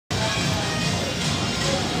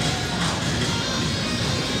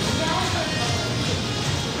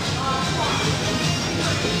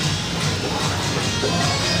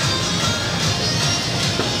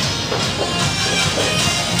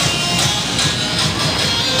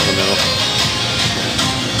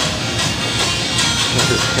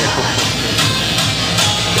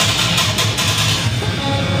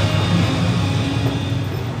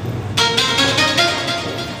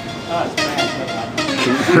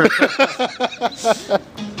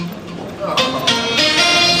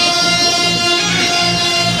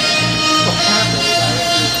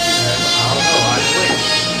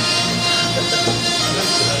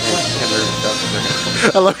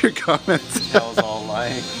I love your comments. That was all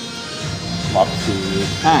like lopsided.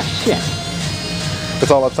 Ah, shit.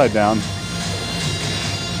 It's all upside down.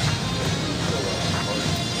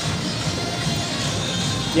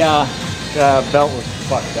 Yeah, the belt was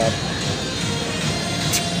fucked up.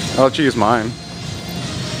 I'll let you use mine.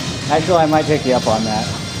 Actually, I might take you up on that.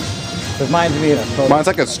 Because mine's made a Mine's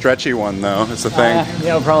like a stretchy one though, it's the thing.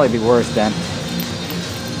 It'll probably be worse then.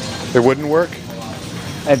 It wouldn't work?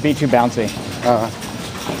 It'd be too bouncy.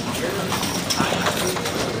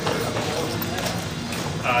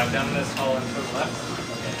 Down this hall and to the left.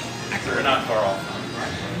 Okay. So we're not far off.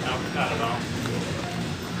 No, not at all.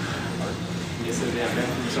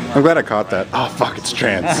 I'm glad I caught that. Oh fuck, it's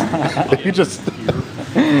trance. You just... There's a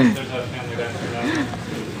family down.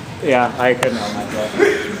 Yeah, I couldn't help myself.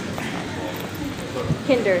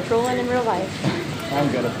 Kinder, trolling in real life. I'm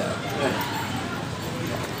good at that.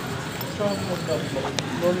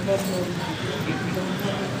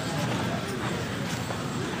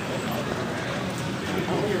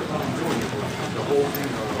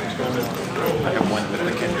 I have one with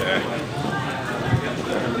the Kinder.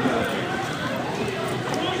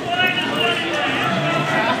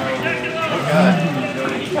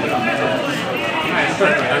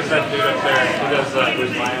 There's that dude up there who does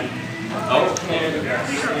who's lying. Oh.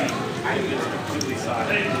 I just completely saw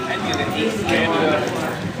it.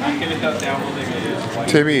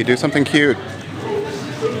 Timmy, do something cute.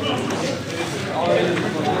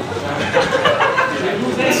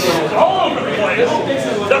 All over the place.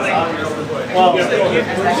 Nothing. Oh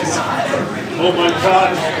my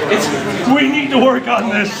God. We need to work on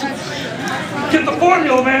this. Get the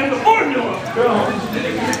formula, man. The formula.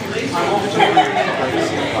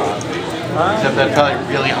 Except that's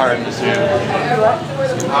probably really hard to do.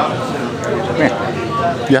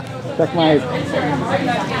 Yeah. Check my...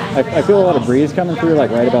 I feel a lot of breeze coming through,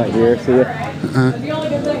 like right about here. See it?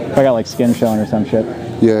 If I got like skin showing or some shit.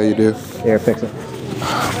 Yeah, you do. Here, fix it.